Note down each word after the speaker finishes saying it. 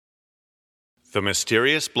The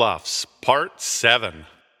Mysterious Bluffs, Part 7.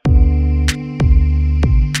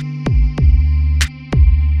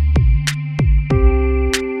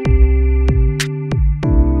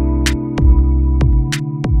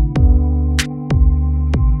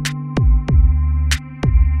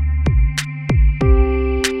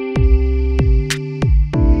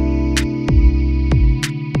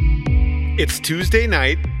 It's Tuesday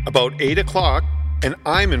night, about 8 o'clock, and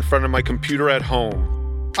I'm in front of my computer at home.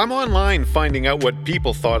 I'm online finding out what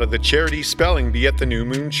people thought of the charity spelling bee at the New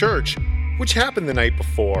Moon Church, which happened the night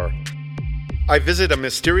before. I visit a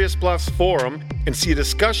Mysterious Bluffs forum and see a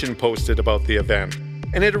discussion posted about the event,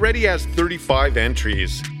 and it already has 35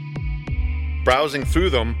 entries. Browsing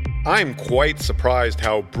through them, I'm quite surprised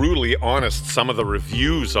how brutally honest some of the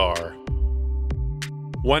reviews are.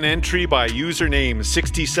 One entry by username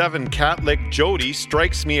 67catlickjody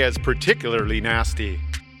strikes me as particularly nasty.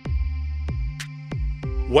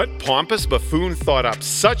 What pompous buffoon thought up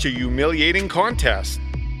such a humiliating contest?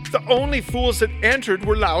 The only fools that entered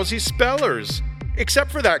were lousy spellers,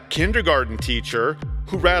 except for that kindergarten teacher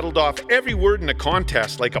who rattled off every word in the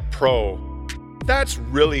contest like a pro. That's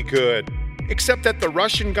really good, except that the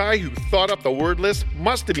Russian guy who thought up the word list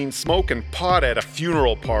must have been smoking pot at a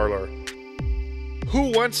funeral parlor.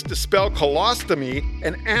 Who wants to spell colostomy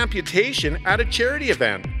and amputation at a charity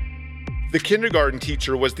event? The kindergarten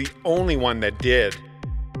teacher was the only one that did.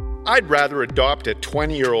 I'd rather adopt a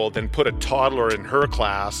 20-year-old than put a toddler in her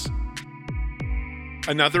class.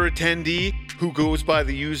 Another attendee, who goes by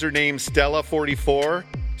the username Stella44,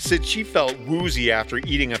 said she felt woozy after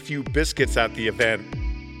eating a few biscuits at the event.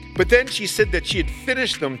 But then she said that she had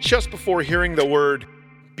finished them just before hearing the word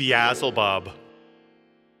Beelzebub.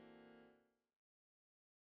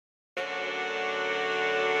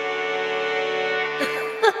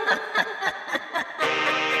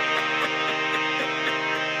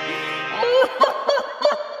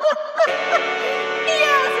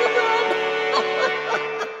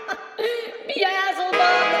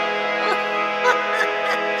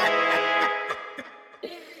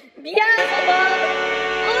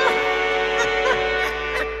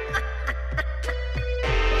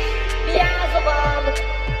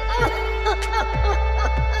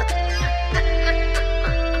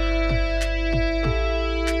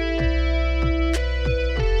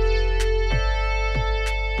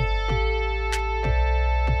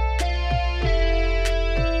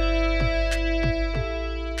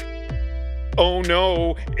 Oh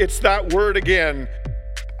no, it's that word again.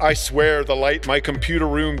 I swear the light in my computer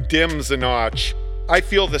room dims a notch. I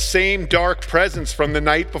feel the same dark presence from the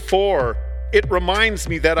night before. It reminds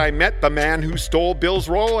me that I met the man who stole Bill's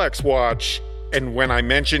Rolex watch. And when I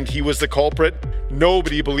mentioned he was the culprit,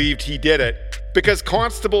 nobody believed he did it, because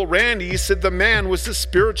Constable Randy said the man was the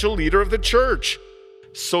spiritual leader of the church.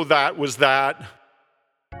 So that was that.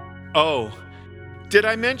 Oh, did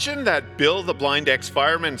I mention that Bill, the blind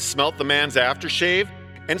ex-fireman, smelt the man's aftershave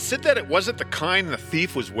and said that it wasn't the kind the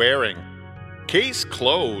thief was wearing? Case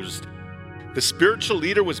closed. The spiritual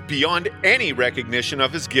leader was beyond any recognition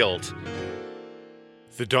of his guilt.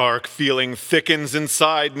 The dark feeling thickens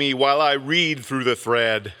inside me while I read through the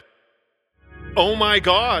thread. Oh my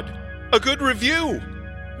God, a good review!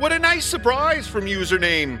 What a nice surprise from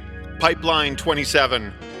username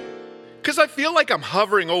Pipeline27. Because I feel like I'm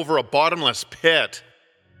hovering over a bottomless pit.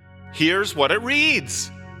 Here's what it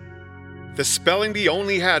reads. The spelling bee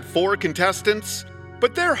only had 4 contestants,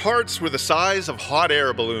 but their hearts were the size of hot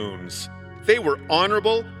air balloons. They were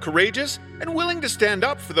honorable, courageous, and willing to stand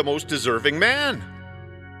up for the most deserving man.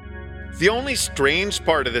 The only strange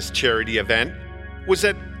part of this charity event was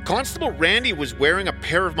that Constable Randy was wearing a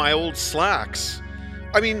pair of my old slacks.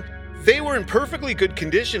 I mean, they were in perfectly good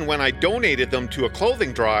condition when I donated them to a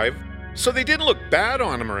clothing drive, so they didn't look bad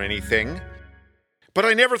on him or anything. But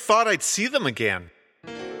I never thought I'd see them again.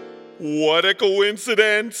 What a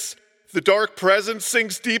coincidence! The dark presence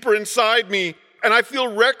sinks deeper inside me, and I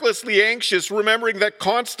feel recklessly anxious remembering that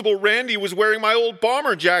Constable Randy was wearing my old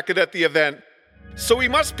bomber jacket at the event. So he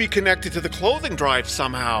must be connected to the clothing drive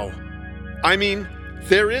somehow. I mean,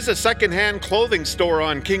 there is a second-hand clothing store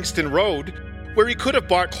on Kingston Road where he could have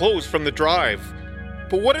bought clothes from the drive.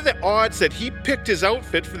 But what are the odds that he picked his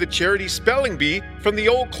outfit for the charity spelling bee from the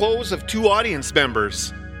old clothes of 2 audience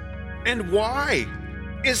members? And why?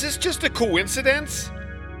 Is this just a coincidence?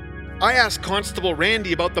 I asked Constable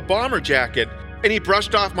Randy about the bomber jacket, and he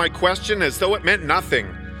brushed off my question as though it meant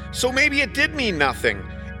nothing. So maybe it did mean nothing,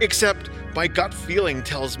 except my gut feeling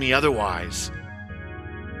tells me otherwise.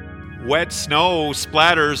 Wet snow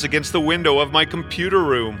splatters against the window of my computer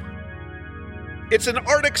room. It's an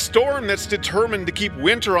Arctic storm that's determined to keep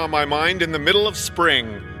winter on my mind in the middle of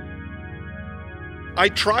spring. I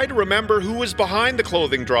try to remember who was behind the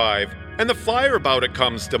clothing drive, and the flyer about it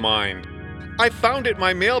comes to mind. I found it in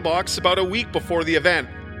my mailbox about a week before the event.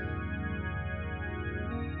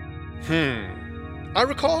 I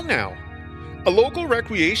recall now. A local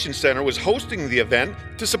recreation center was hosting the event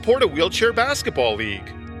to support a wheelchair basketball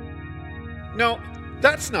league. No,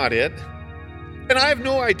 that's not it. And I have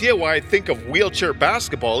no idea why I think of wheelchair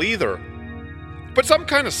basketball either. But some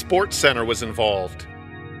kind of sports center was involved.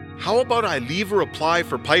 How about I leave a reply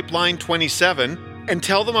for Pipeline 27 and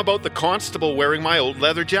tell them about the constable wearing my old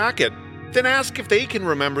leather jacket, then ask if they can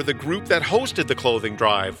remember the group that hosted the clothing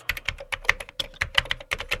drive.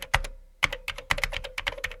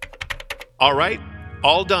 All right,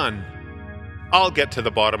 all done. I'll get to the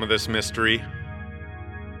bottom of this mystery.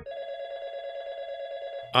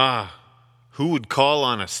 Who would call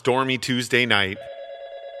on a stormy Tuesday night?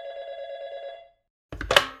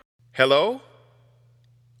 Hello?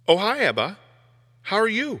 Oh, hi, Ebba. How are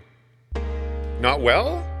you? Not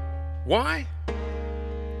well? Why?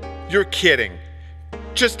 You're kidding.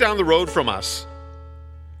 Just down the road from us.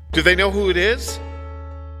 Do they know who it is?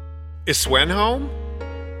 Is Swen home?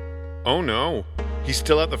 Oh no, he's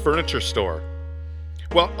still at the furniture store.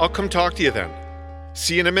 Well, I'll come talk to you then.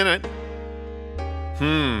 See you in a minute.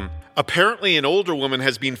 Apparently an older woman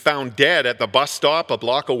has been found dead at the bus stop a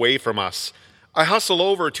block away from us. I hustle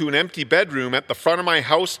over to an empty bedroom at the front of my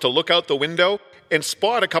house to look out the window and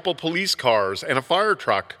spot a couple police cars and a fire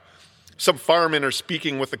truck. Some firemen are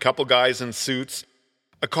speaking with a couple guys in suits.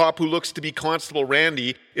 A cop who looks to be Constable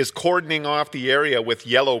Randy is cordoning off the area with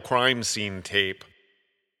yellow crime scene tape.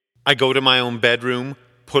 I go to my own bedroom,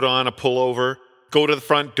 put on a pullover, go to the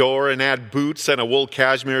front door and add boots and a wool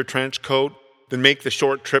cashmere trench coat, then make the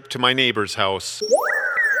short trip to my neighbor's house.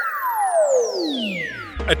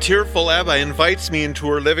 A tearful Ebba invites me into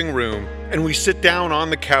her living room, and we sit down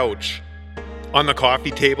on the couch. On the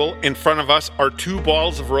coffee table, in front of us, are 2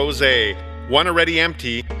 bottles of rosé, one already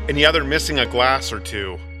empty, and the other missing a glass or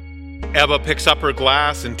 2. Ebba picks up her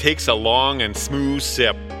glass and takes a long and smooth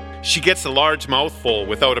sip. She gets a large mouthful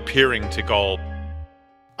without appearing to gulp.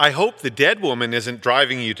 I hope the dead woman isn't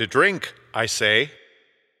driving you to drink, I say.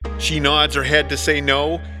 She nods her head to say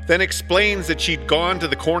no, then explains that she'd gone to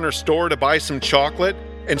the corner store to buy some chocolate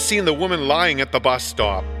and seen the woman lying at the bus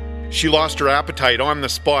stop. She lost her appetite on the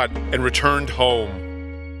spot and returned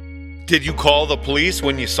home. Did you call the police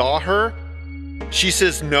when you saw her? She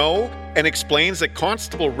says no and explains that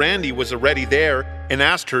Constable Randy was already there and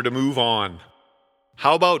asked her to move on.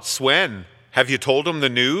 How about Swen? Have you told him the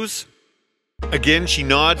news? Again, she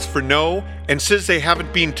nods for no and says they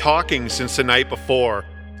haven't been talking since the night before,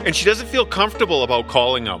 and she doesn't feel comfortable about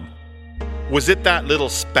calling him. Was it that little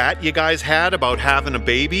spat you guys had about having a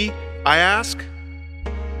baby? I ask.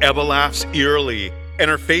 Ebba laughs eerily, and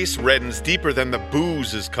her face reddens deeper than the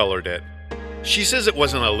booze has colored it. She says it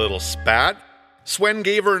wasn't a little spat. Swen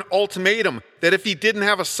gave her an ultimatum that if he didn't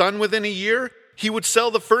have a son within a year, he would sell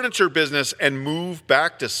the furniture business and move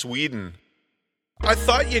back to Sweden. I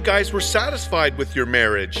thought you guys were satisfied with your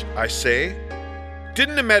marriage, I say.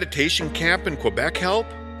 Didn't a meditation camp in Quebec help?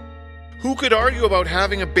 Who could argue about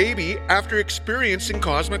having a baby after experiencing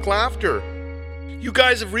cosmic laughter? You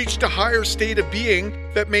guys have reached a higher state of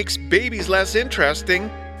being that makes babies less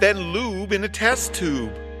interesting than lube in a test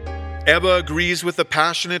tube. Ebba agrees with a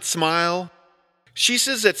passionate smile. She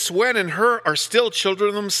says that Swen and her are still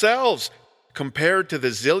children themselves, compared to the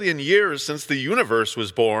zillion years since the universe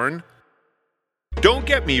was born. Don't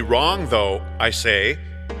get me wrong, though, I say.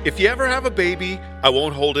 If you ever have a baby, I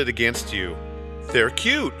won't hold it against you. They're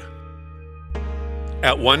cute.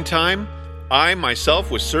 At one time, I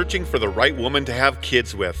myself was searching for the right woman to have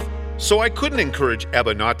kids with, so I couldn't encourage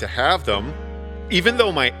Ebba not to have them, even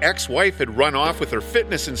though my ex-wife had run off with her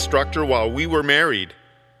fitness instructor while we were married.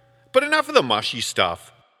 But enough of the mushy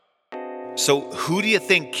stuff. So who do you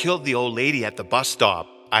think killed the old lady at the bus stop?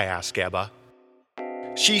 I ask Ebba.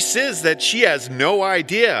 She says that she has no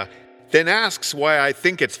idea, then asks why I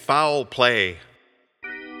think it's foul play.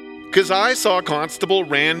 'Cause I saw Constable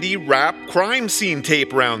Randy wrap crime scene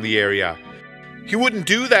tape around the area. He wouldn't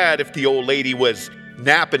do that if the old lady was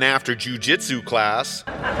napping after jiu-jitsu class.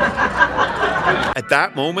 At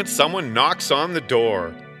that moment, someone knocks on the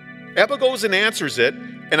door. Ebba goes and answers it,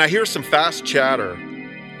 and I hear some fast chatter.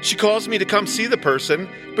 She calls me to come see the person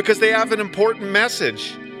because they have an important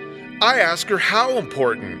message. I ask her how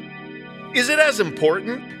important. Is it as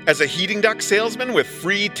important as a heating duct salesman with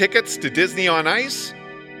free tickets to Disney on Ice?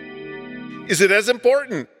 Is it as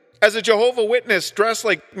important as a Jehovah's Witness dressed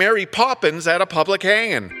like Mary Poppins at a public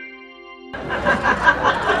hanging?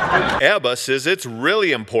 Ebba says it's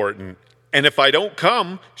really important, and if I don't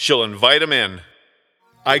come, she'll invite him in.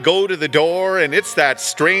 I go to the door, and it's that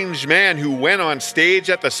strange man who went on stage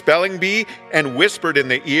at the spelling bee and whispered in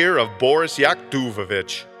the ear of Boris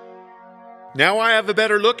Yakubovich. Now I have a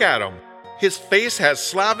better look at him. His face has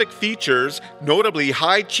Slavic features, notably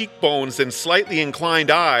high cheekbones and slightly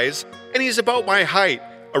inclined eyes, and he's about my height,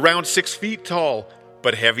 around 6 feet tall,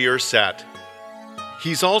 but heavier set.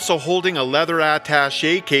 He's also holding a leather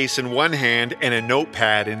attaché case in one hand and a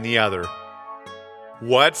notepad in the other.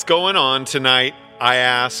 "What's going on tonight?" I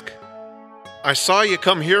ask. "I saw you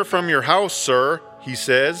come here from your house, sir," he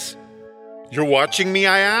says. "You're watching me?"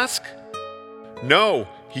 I ask. "No,"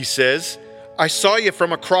 he says. "I saw you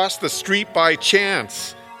from across the street by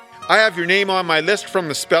chance. I have your name on my list from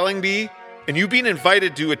the spelling bee, and you've been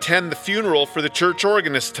invited to attend the funeral for the church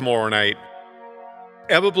organist tomorrow night."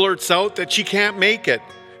 Ebba blurts out that she can't make it,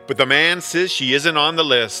 but the man says she isn't on the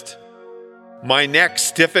list. My neck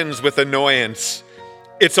stiffens with annoyance.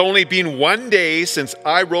 It's only been 1 day since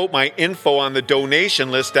I wrote my info on the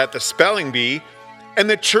donation list at the spelling bee, and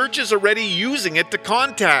the church is already using it to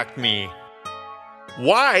contact me.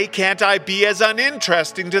 Why can't I be as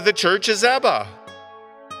uninteresting to the church as Ebba?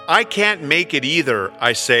 "I can't make it either,"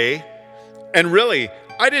 I say. And really,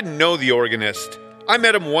 I didn't know the organist. I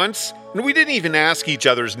met him once, and we didn't even ask each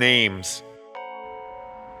other's names.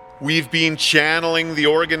 We've been channeling the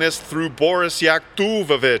organist through Boris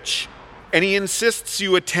Yakubovich, and he insists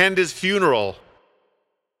you attend his funeral.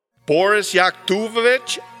 "Boris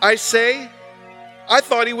Yakubovich?" I say. "I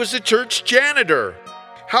thought he was a church janitor.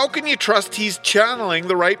 How can you trust he's channeling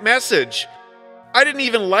the right message? I didn't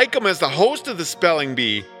even like him as the host of the spelling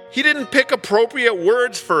bee. He didn't pick appropriate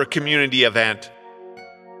words for a community event."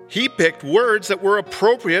 "He picked words that were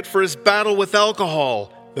appropriate for his battle with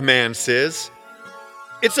alcohol," the man says.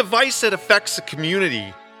 "It's a vice that affects the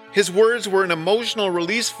community. His words were an emotional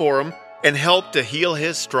release for him and helped to heal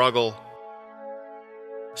his struggle."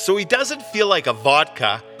 So he doesn't feel like a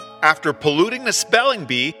vodka after polluting the spelling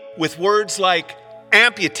bee with words like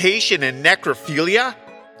amputation and necrophilia?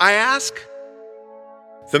 I ask.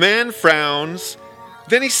 The man frowns.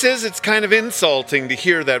 Then he says it's kind of insulting to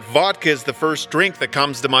hear that vodka is the first drink that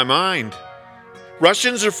comes to my mind.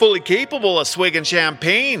 "Russians are fully capable of swigging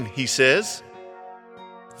champagne," he says.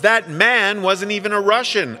 "That man wasn't even a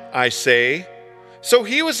Russian," I say. "So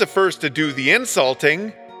he was the first to do the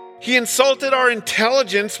insulting. He insulted our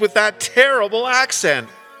intelligence with that terrible accent."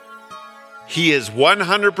 "He is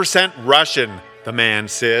 100% Russian," the man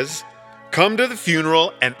says. "Come to the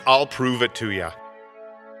funeral and I'll prove it to you."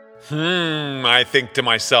 I think to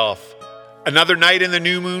myself. Another night in the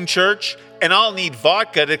New Moon Church, and I'll need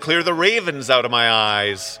vodka to clear the ravens out of my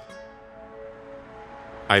eyes.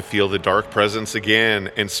 I feel the dark presence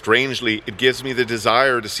again, and strangely, it gives me the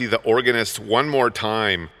desire to see the organist one more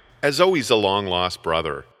time, as though he's a long-lost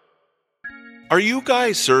brother. "Are you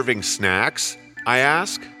guys serving snacks?" I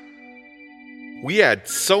ask. "We had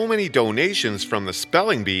so many donations from the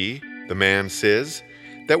spelling bee," the man says,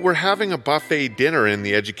 "that we're having a buffet dinner in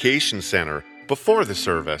the education center before the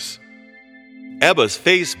service." Ebba's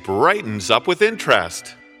face brightens up with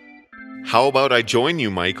interest. "How about I join you,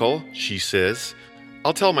 Micheal?" she says.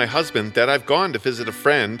 "I'll tell my husband that I've gone to visit a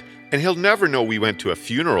friend, and he'll never know we went to a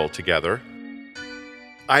funeral together."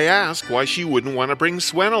 I ask why she wouldn't want to bring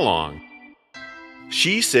Sven along.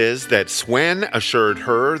 She says that Sven assured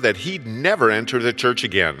her that he'd never enter the church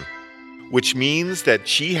again, which means that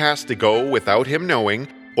she has to go without him knowing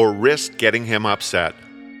or risk getting him upset.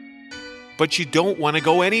 "But you don't want to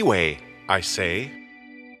go anyway," I say.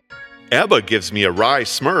 Ebba gives me a wry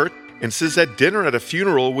smirk and says that dinner at a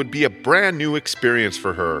funeral would be a brand new experience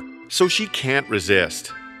for her, so she can't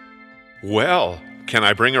resist. "Well, can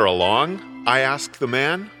I bring her along?" I ask the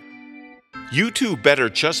man. "You two better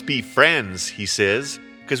just be friends," he says,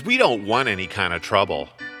 "'cause we don't want any kind of trouble."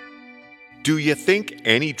 "Do you think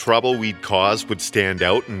any trouble we'd cause would stand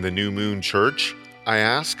out in the New Moon Church?" I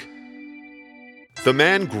ask. The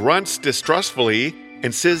man grunts distrustfully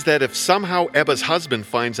and says that if somehow Ebba's husband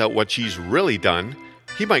finds out what she's really done,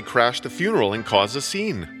 he might crash the funeral and cause a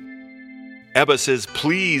scene. Ebba says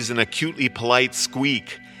please in a cutely polite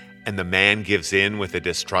squeak, and the man gives in with a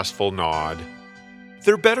distrustful nod.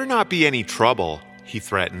 "There better not be any trouble," he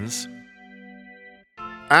threatens.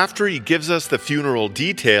 After he gives us the funeral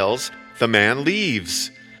details, the man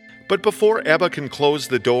leaves. But before Ebba can close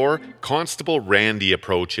the door, Constable Randy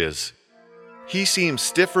approaches. He seems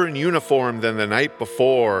stiffer in uniform than the night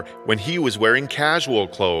before when he was wearing casual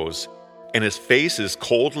clothes, and his face is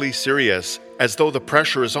coldly serious, as though the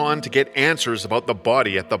pressure is on to get answers about the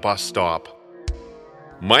body at the bus stop.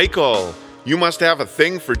 "Micheal, you must have a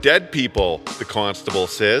thing for dead people," the constable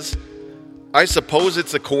says. I suppose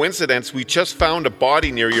it's a coincidence we just found a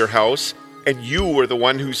body near your house, and you were the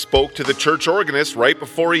one who spoke to the church organist right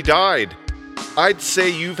before he died. I'd say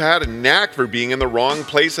you've had a knack for being in the wrong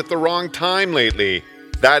place at the wrong time lately.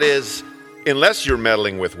 That is, unless you're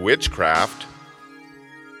meddling with witchcraft.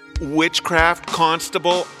 Witchcraft,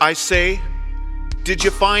 Constable, I say? Did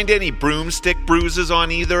you find any broomstick bruises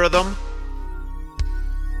on either of them?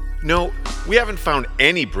 No, we haven't found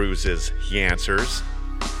any bruises, he answers.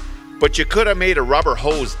 But you could have made a rubber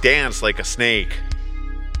hose dance like a snake.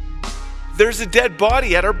 There's a dead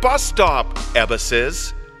body at our bus stop, Ebba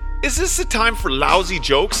says. Is this the time for lousy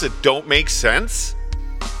jokes that don't make sense?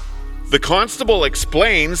 The constable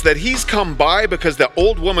explains that he's come by because the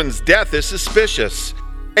old woman's death is suspicious,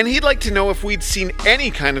 and he'd like to know if we'd seen any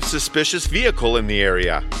kind of suspicious vehicle in the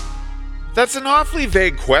area. That's an awfully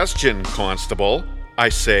vague question, Constable, I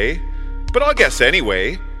say, but I'll guess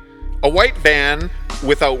anyway. A white van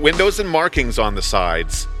without windows and markings on the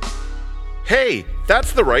sides. Hey,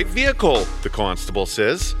 that's the right vehicle, the constable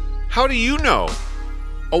says. How do you know?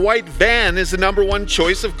 A white van is the number one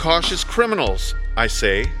choice of cautious criminals, I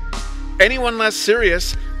say. Anyone less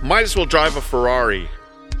serious might as well drive a Ferrari.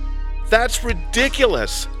 That's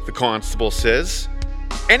ridiculous, the constable says.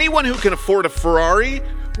 Anyone who can afford a Ferrari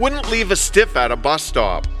wouldn't leave a stiff at a bus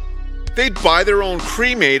stop. They'd buy their own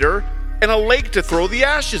cremator and a lake to throw the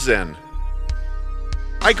ashes in.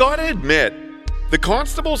 I gotta admit, the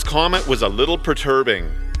constable's comment was a little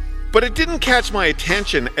perturbing, but it didn't catch my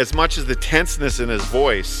attention as much as the tenseness in his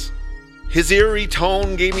voice. His eerie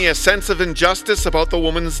tone gave me a sense of injustice about the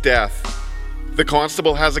woman's death. The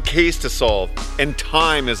constable has a case to solve, and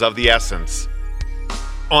time is of the essence.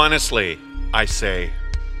 Honestly, I say,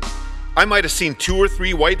 I might have seen 2 or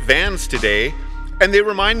 3 white vans today, and they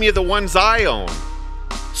remind me of the ones I own.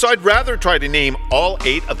 So I'd rather try to name all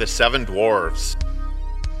 8 of the 7 dwarves.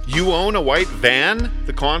 You own a white van?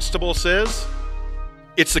 The constable says.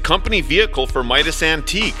 It's the company vehicle for Midas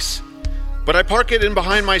Antiques, but I park it in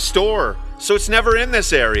behind my store, so it's never in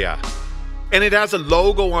this area. And it has a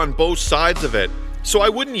logo on both sides of it, so I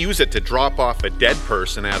wouldn't use it to drop off a dead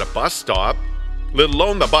person at a bus stop, let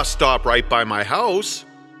alone the bus stop right by my house.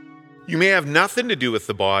 You may have nothing to do with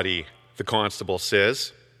the body, the constable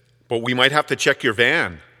says, but we might have to check your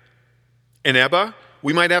van. And Ebba,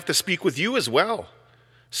 we might have to speak with you as well.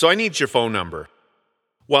 So I need your phone number.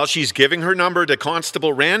 While she's giving her number to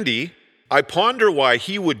Constable Randy, I ponder why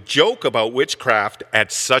he would joke about witchcraft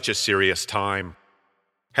at such a serious time.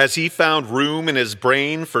 Has he found room in his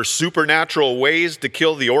brain for supernatural ways to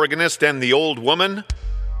kill the organist and the old woman?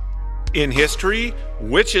 In history,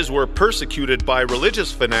 witches were persecuted by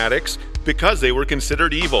religious fanatics because they were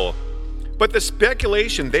considered evil. But the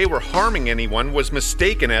speculation they were harming anyone was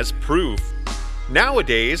mistaken as proof.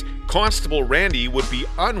 Nowadays, Constable Randy would be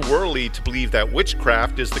unworthy to believe that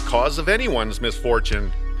witchcraft is the cause of anyone's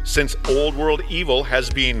misfortune, since old world evil has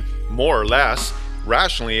been, more or less,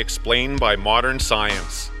 rationally explained by modern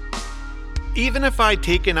science. Even if I'd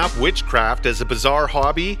taken up witchcraft as a bizarre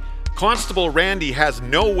hobby, Constable Randy has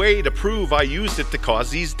no way to prove I used it to cause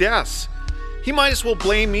these deaths. He might as well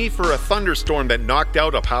blame me for a thunderstorm that knocked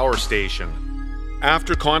out a power station.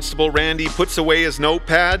 After Constable Randy puts away his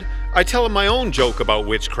notepad, I tell him my own joke about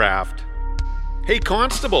witchcraft. Hey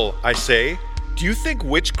Constable, I say, do you think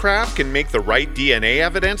witchcraft can make the right DNA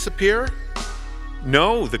evidence appear?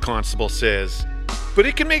 No, the constable says, but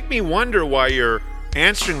it can make me wonder why you're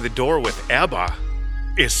answering the door with Ebba.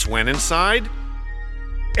 Is Swen inside?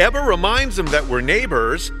 Ebba reminds him that we're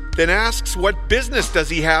neighbors, then asks what business does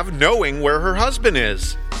he have knowing where her husband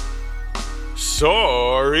is.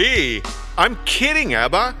 Sorry, I'm kidding,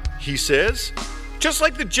 Ebba, he says. Just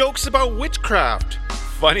like the jokes about witchcraft.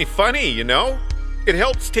 Funny, you know? It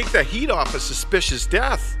helps take the heat off a suspicious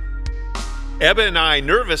death. Ebba and I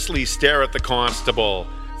nervously stare at the constable.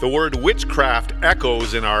 The word witchcraft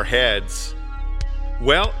echoes in our heads.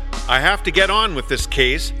 Well, I have to get on with this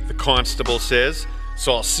case, the constable says,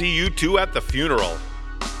 so I'll see you two at the funeral.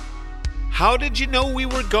 How did you know we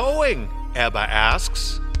were going? Ebba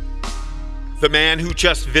asks. The man who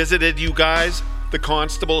just visited you guys, the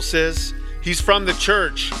constable says. He's from the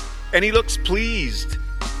church, and he looks pleased.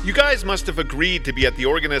 You guys must have agreed to be at the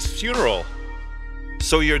organist's funeral.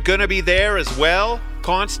 So you're gonna be there as well,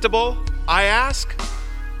 Constable? I ask.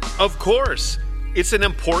 Of course. It's an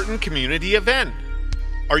important community event.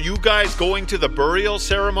 Are you guys going to the burial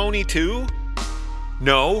ceremony too?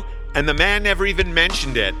 No, and the man never even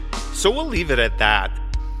mentioned it, so we'll leave it at that.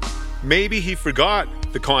 Maybe he forgot,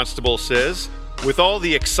 the constable says, with all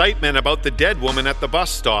the excitement about the dead woman at the bus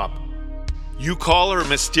stop. You call her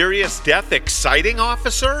mysterious death exciting,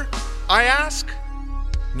 officer? I ask.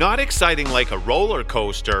 Not exciting like a roller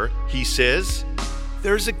coaster, he says.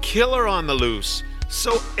 There's a killer on the loose,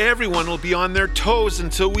 so everyone will be on their toes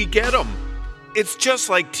until we get him. It's just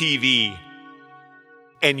like TV.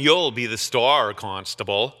 And you'll be the star,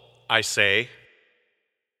 Constable, I say.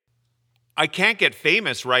 I can't get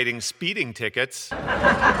famous writing speeding tickets,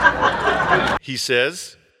 he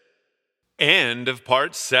says. End of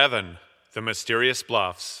part 7, The Mysterious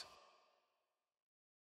Bluffs.